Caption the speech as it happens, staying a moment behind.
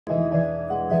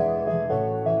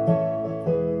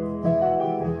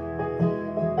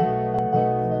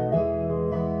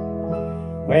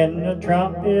When the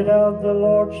trumpet of the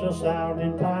Lord shall sound,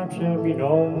 and time shall be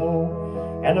no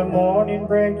more, and the morning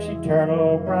breaks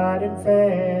eternal, bright and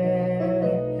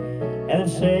fair, and the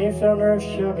saints on earth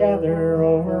shall gather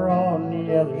over on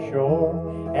the other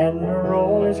shore, and the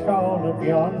roll is called up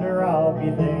yonder, I'll be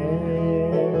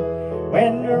there.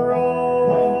 When the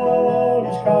roll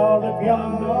is called up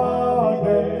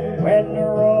yonder, when the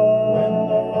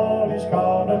roll is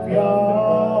called up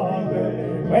yonder,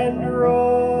 when the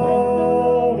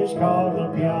roll is called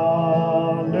up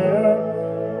yonder,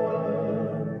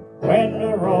 when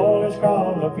the roll is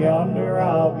called up yonder,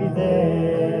 I'll be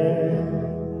there.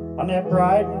 On that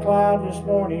bright and cloudless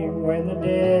morning, when the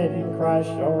dead in Christ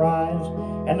shall rise,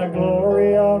 and the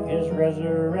glory of his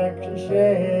resurrection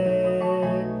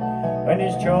share, when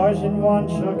his chosen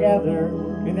ones shall gather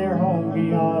in their home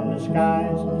beyond the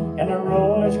skies, and the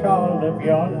roll is called up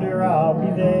yonder, I'll be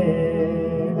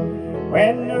there.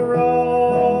 When the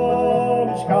roll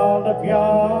is called up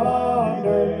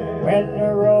yonder, when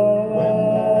the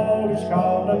roll is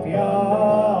called up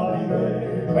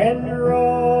yonder, when the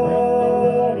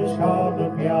roll is called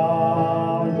up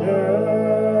yonder,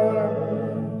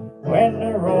 when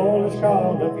the roll is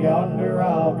called up yonder,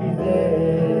 I'll be there.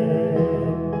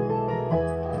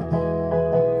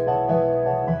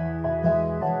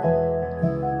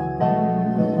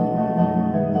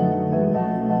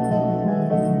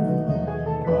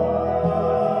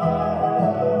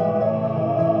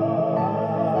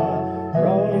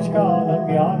 Is called up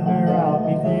yonder, I'll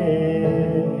be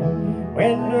there.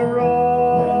 When the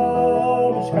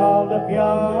roll is called up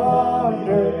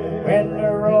yonder, when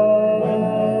the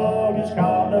roll is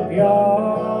called up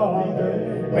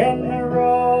yonder, when the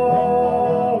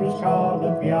roll is called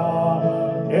up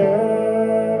yonder,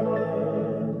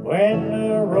 when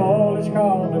the roll is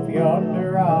called up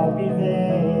yonder, I'll be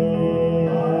there.